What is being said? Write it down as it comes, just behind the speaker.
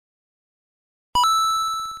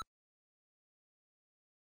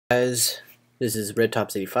Guys, this is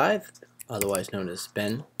RedTops85, otherwise known as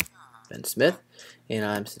Ben Smith, and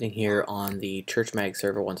I'm sitting here on the ChurchMag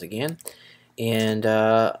server once again. And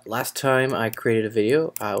last time I created a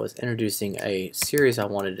video, I was introducing a series I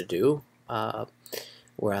wanted to do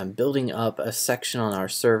where I'm building up a section on our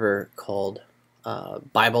server called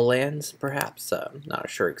Bible Lands, perhaps. I'm not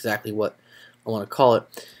sure exactly what I want to call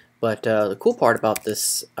it, but the cool part about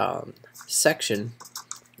this section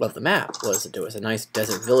of the map was that there was a nice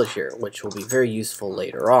desert village here, which will be very useful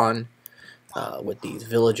later on with these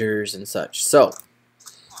villagers and such. So,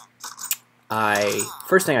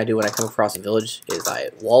 first thing I do when I come across a village is I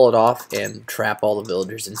wall it off and trap all the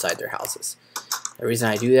villagers inside their houses. The reason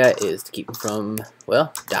I do that is to keep them from,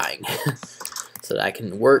 well, dying, so that I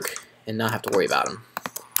can work and not have to worry about them.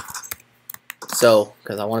 So,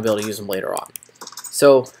 because I want to be able to use them later on.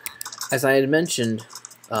 So, as I had mentioned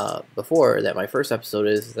before, that my first episode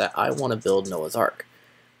is that I want to build Noah's Ark,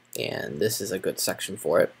 and this is a good section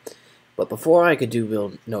for it. But before I could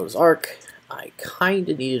build Noah's Ark, I kind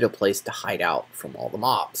of needed a place to hide out from all the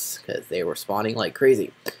mobs because they were spawning like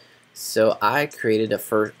crazy. So I created a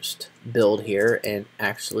first build here, and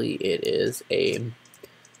actually it is a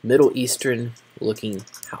Middle Eastern looking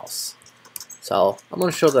house. So I'm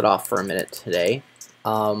going to show that off for a minute today.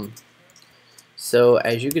 So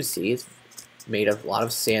as you can see, it's made of a lot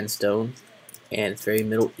of sandstone, and it's very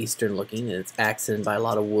Middle Eastern looking, and it's accented by a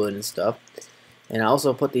lot of wood and stuff. And I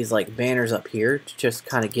also put these like banners up here to just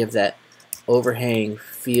kind of give that overhang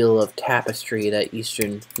feel of tapestry that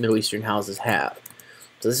Middle Eastern houses have.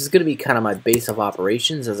 So this is going to be kind of my base of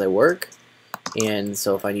operations as I work. And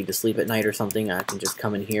so if I need to sleep at night or something, I can just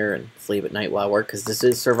come in here and sleep at night while I work, because this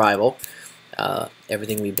is survival.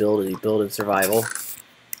 Everything we build in survival.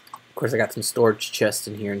 Of course, I got some storage chests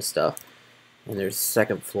in here and stuff. And there's the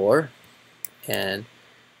second floor. And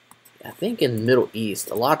I think in the Middle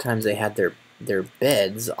East, a lot of times they had their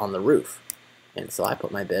beds on the roof. And so I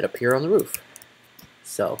put my bed up here on the roof.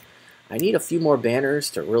 So I need a few more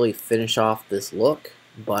banners to really finish off this look,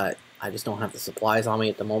 but I just don't have the supplies on me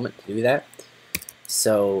at the moment to do that.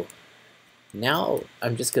 So now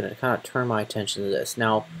I'm just going to kind of turn my attention to this.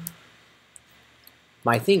 Now,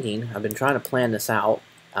 my thinking, I've been trying to plan this out.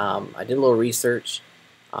 I did a little research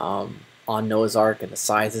on Noah's Ark and the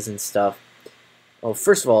sizes and stuff. Well,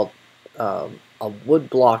 first of all, a wood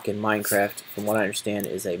block in Minecraft, from what I understand,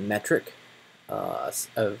 is a metric. A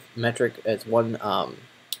metric is 1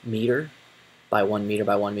 meter by 1 meter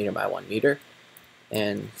by 1 meter by 1 meter,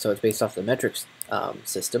 and so it's based off the metric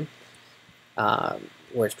system.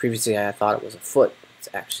 Whereas previously I thought it was a foot. It's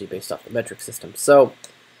actually based off the metric system. So,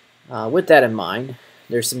 with that in mind,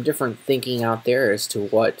 there's some different thinking out there as to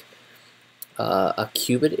what a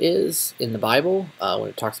cubit is in the Bible when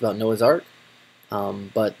it talks about Noah's Ark.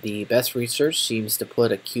 But the best research seems to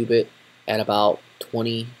put a cubit at about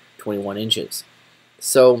 21 inches.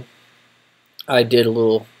 So I did a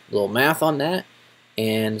little math on that,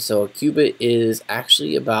 and so a cubit is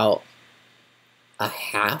actually about a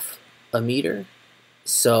half a meter.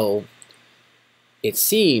 So it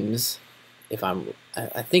seems,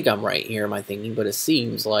 I think I'm right here in my thinking, but it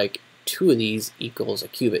seems like 2 of these equals a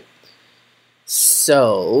cubit.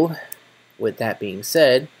 So with that being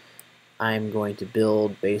said, I'm going to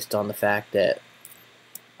build based on the fact that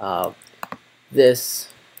this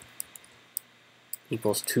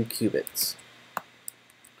equals 2 cubits.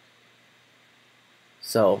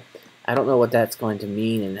 So I don't know what that's going to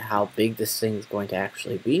mean and how big this thing is going to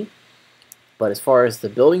actually be. But as far as the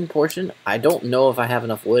building portion, I don't know if I have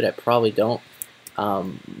enough wood. I probably don't.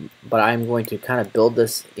 But I'm going to kind of build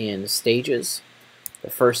this in stages. The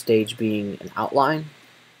first stage being an outline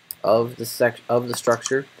of the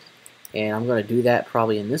structure. And I'm going to do that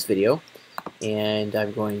probably in this video. And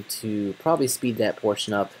I'm going to probably speed that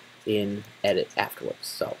portion up in edit afterwards.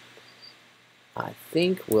 So I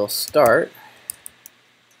think we'll start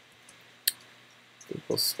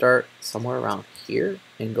somewhere around here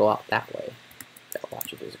and go out that way. Gotta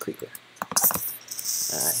watch it, there's a creeper.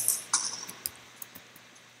 Alright.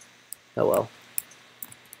 Oh well.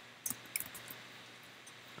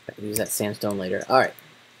 I can use that sandstone later. Alright.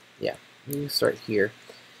 Yeah, we can start here.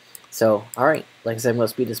 So, alright, like I said, I'm going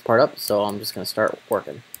to speed this part up, so I'm just going to start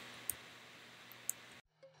working.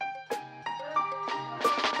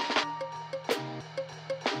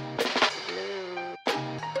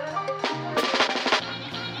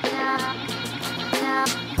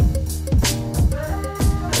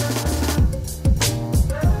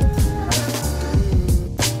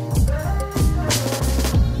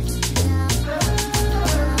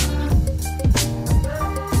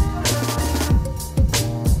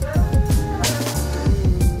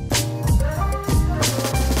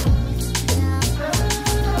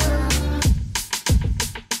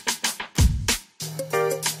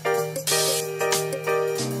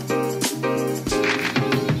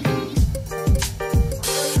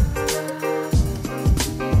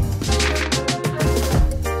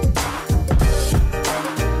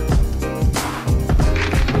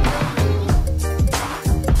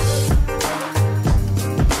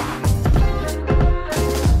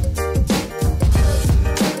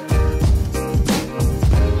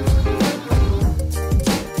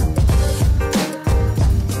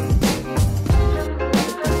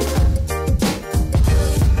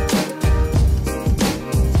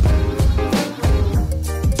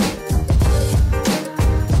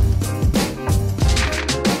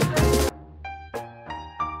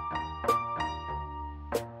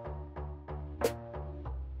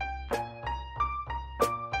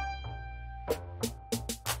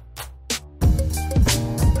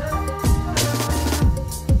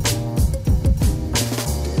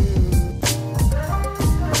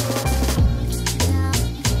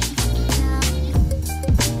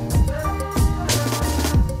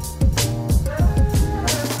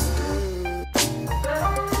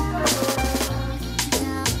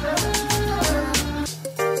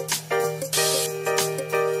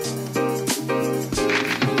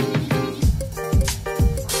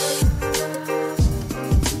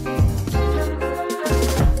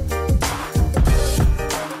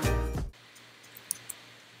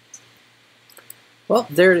 Well,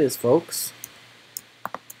 there it is, folks.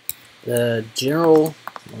 The general,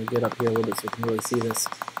 let me get up here a little bit so you can really see this.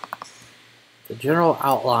 The general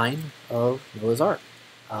outline of Noah's Ark.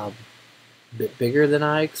 A bit bigger than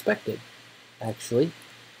I expected, actually.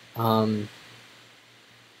 I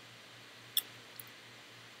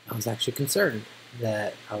was actually concerned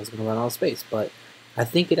that I was going to run out of space, but I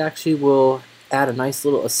think it actually will add a nice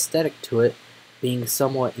little aesthetic to it, being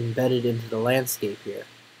somewhat embedded into the landscape here.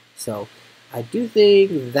 So I do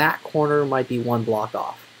think that corner might be one block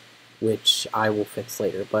off, which I will fix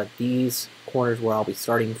later, but these corners where I'll be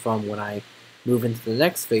starting from when I move into the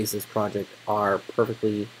next phase of this project are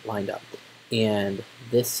perfectly lined up. And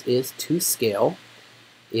this is to scale.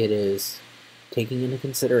 It is taking into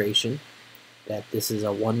consideration that this is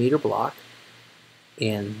a 1 meter block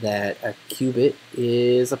and that a cubit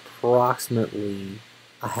is approximately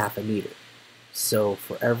a half a meter. So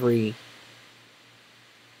for every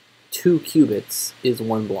 2 cubits is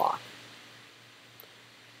 1 block.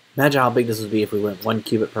 Imagine how big this would be if we went 1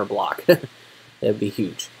 cubit per block. That would be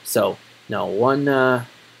huge. So no,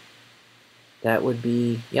 that would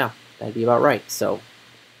be, yeah, that'd be about right. So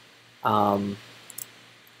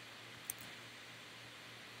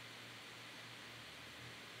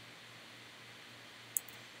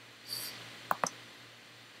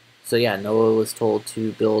so yeah, Noah was told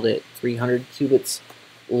to build it 300 cubits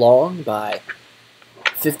long by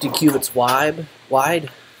 50 cubits wide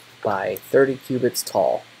by 30 cubits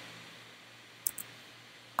tall.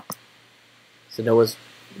 So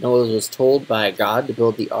Noah was told by God to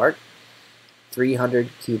build the ark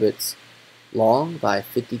 300 cubits long by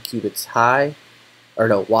 50 cubits high, or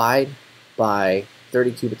no, wide by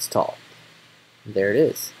 30 cubits tall. And there it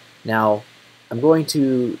is. Now, I'm going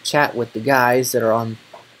to chat with the guys that are on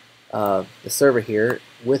the server here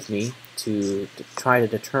with me to try to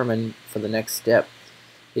determine for the next step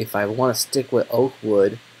if I want to stick with oak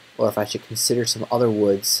wood or if I should consider some other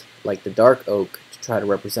woods like the dark oak to try to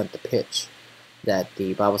represent the pitch that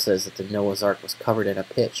the Bible says that the Noah's Ark was covered in a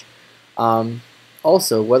pitch.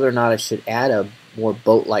 Also, whether or not I should add a more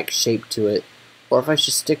boat-like shape to it or if I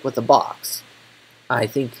should stick with the box. I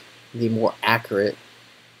think the more accurate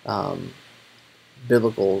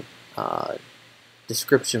biblical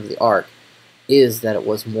description of the ark is that it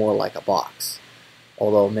was more like a box,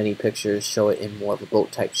 although many pictures show it in more of a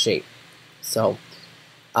boat-type shape. So,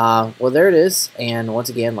 well, there it is, and once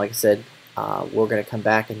again, like I said, we're going to come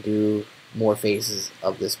back and do more phases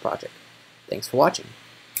of this project. Thanks for watching.